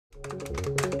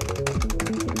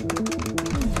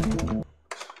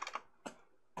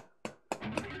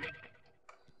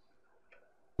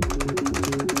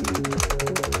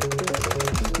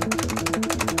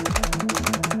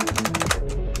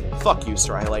Fuck you,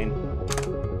 Strylane.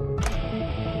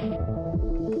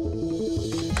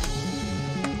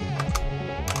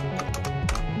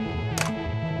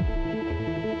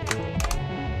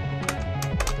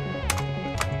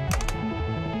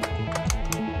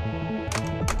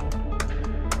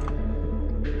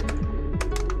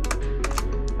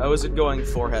 How is it going,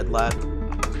 forehead lad?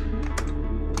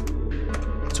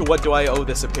 To what do I owe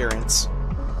this appearance?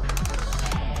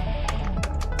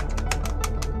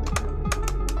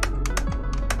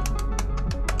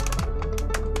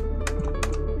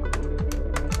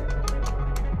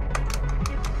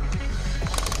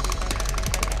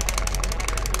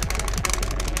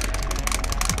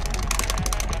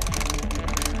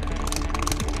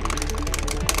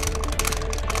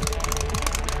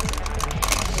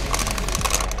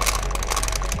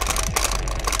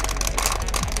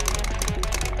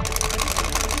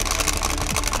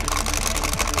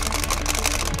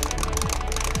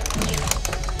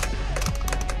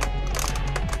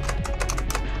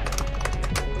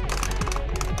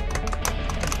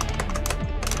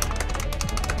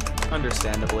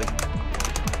 Understandably.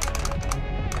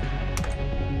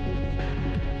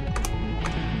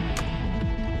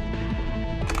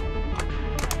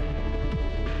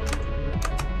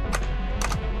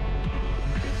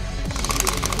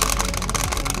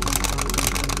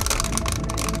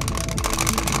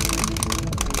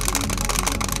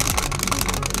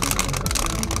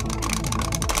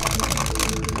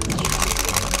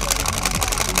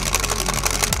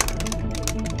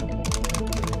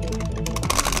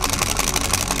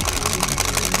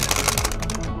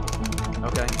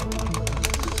 Okay.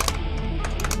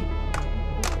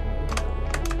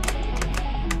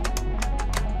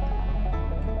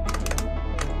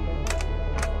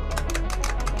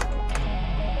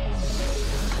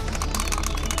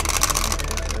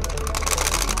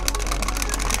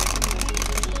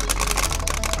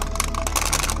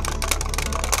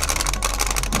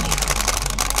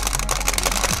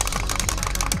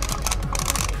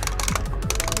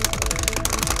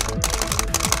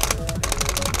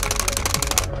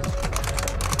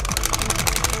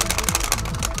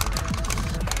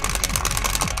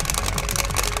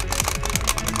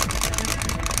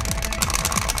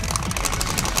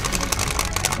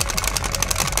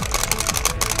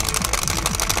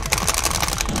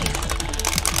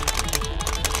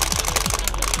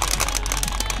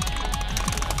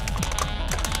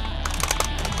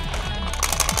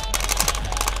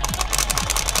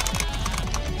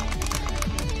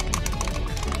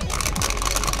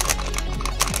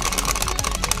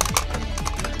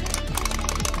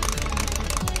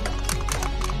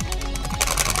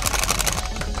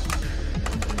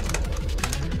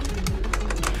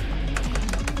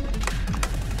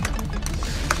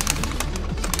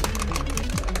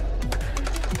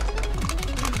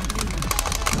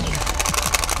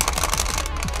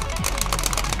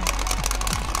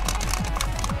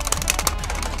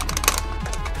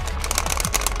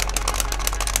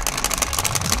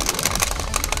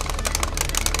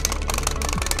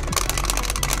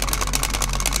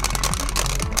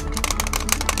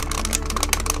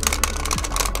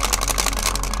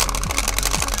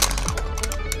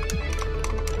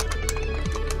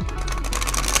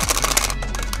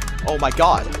 Oh my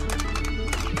god.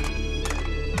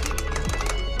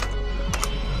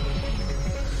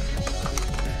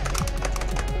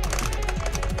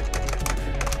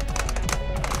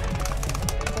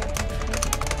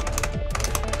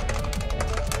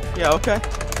 Yeah, okay.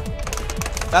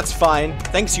 That's fine.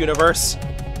 Thanks, universe.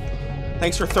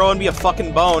 Thanks for throwing me a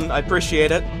fucking bone. I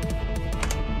appreciate it.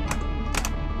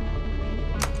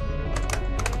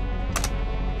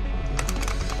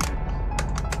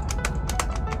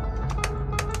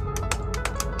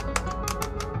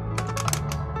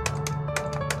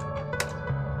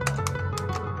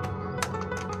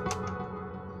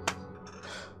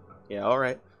 Yeah,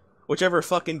 alright. Whichever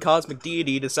fucking cosmic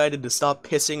deity decided to stop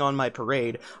pissing on my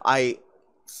parade, I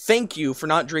thank you for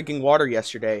not drinking water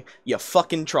yesterday, you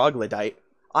fucking troglodyte.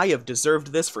 I have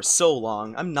deserved this for so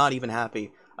long. I'm not even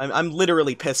happy. I'm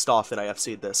literally pissed off that I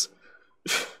FC'd this.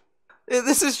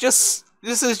 This is just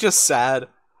sad.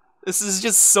 This is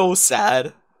just so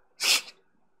sad.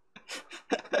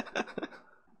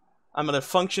 I'm in a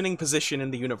functioning position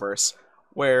in the universe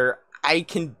where I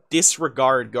can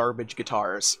disregard garbage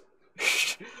guitars.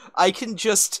 I can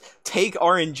just take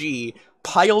RNG,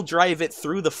 pile drive it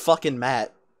through the fucking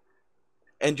mat,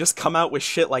 and just come out with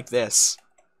shit like this.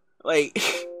 Like,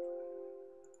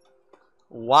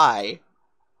 why?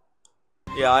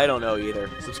 Yeah, I don't know either.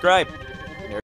 Subscribe!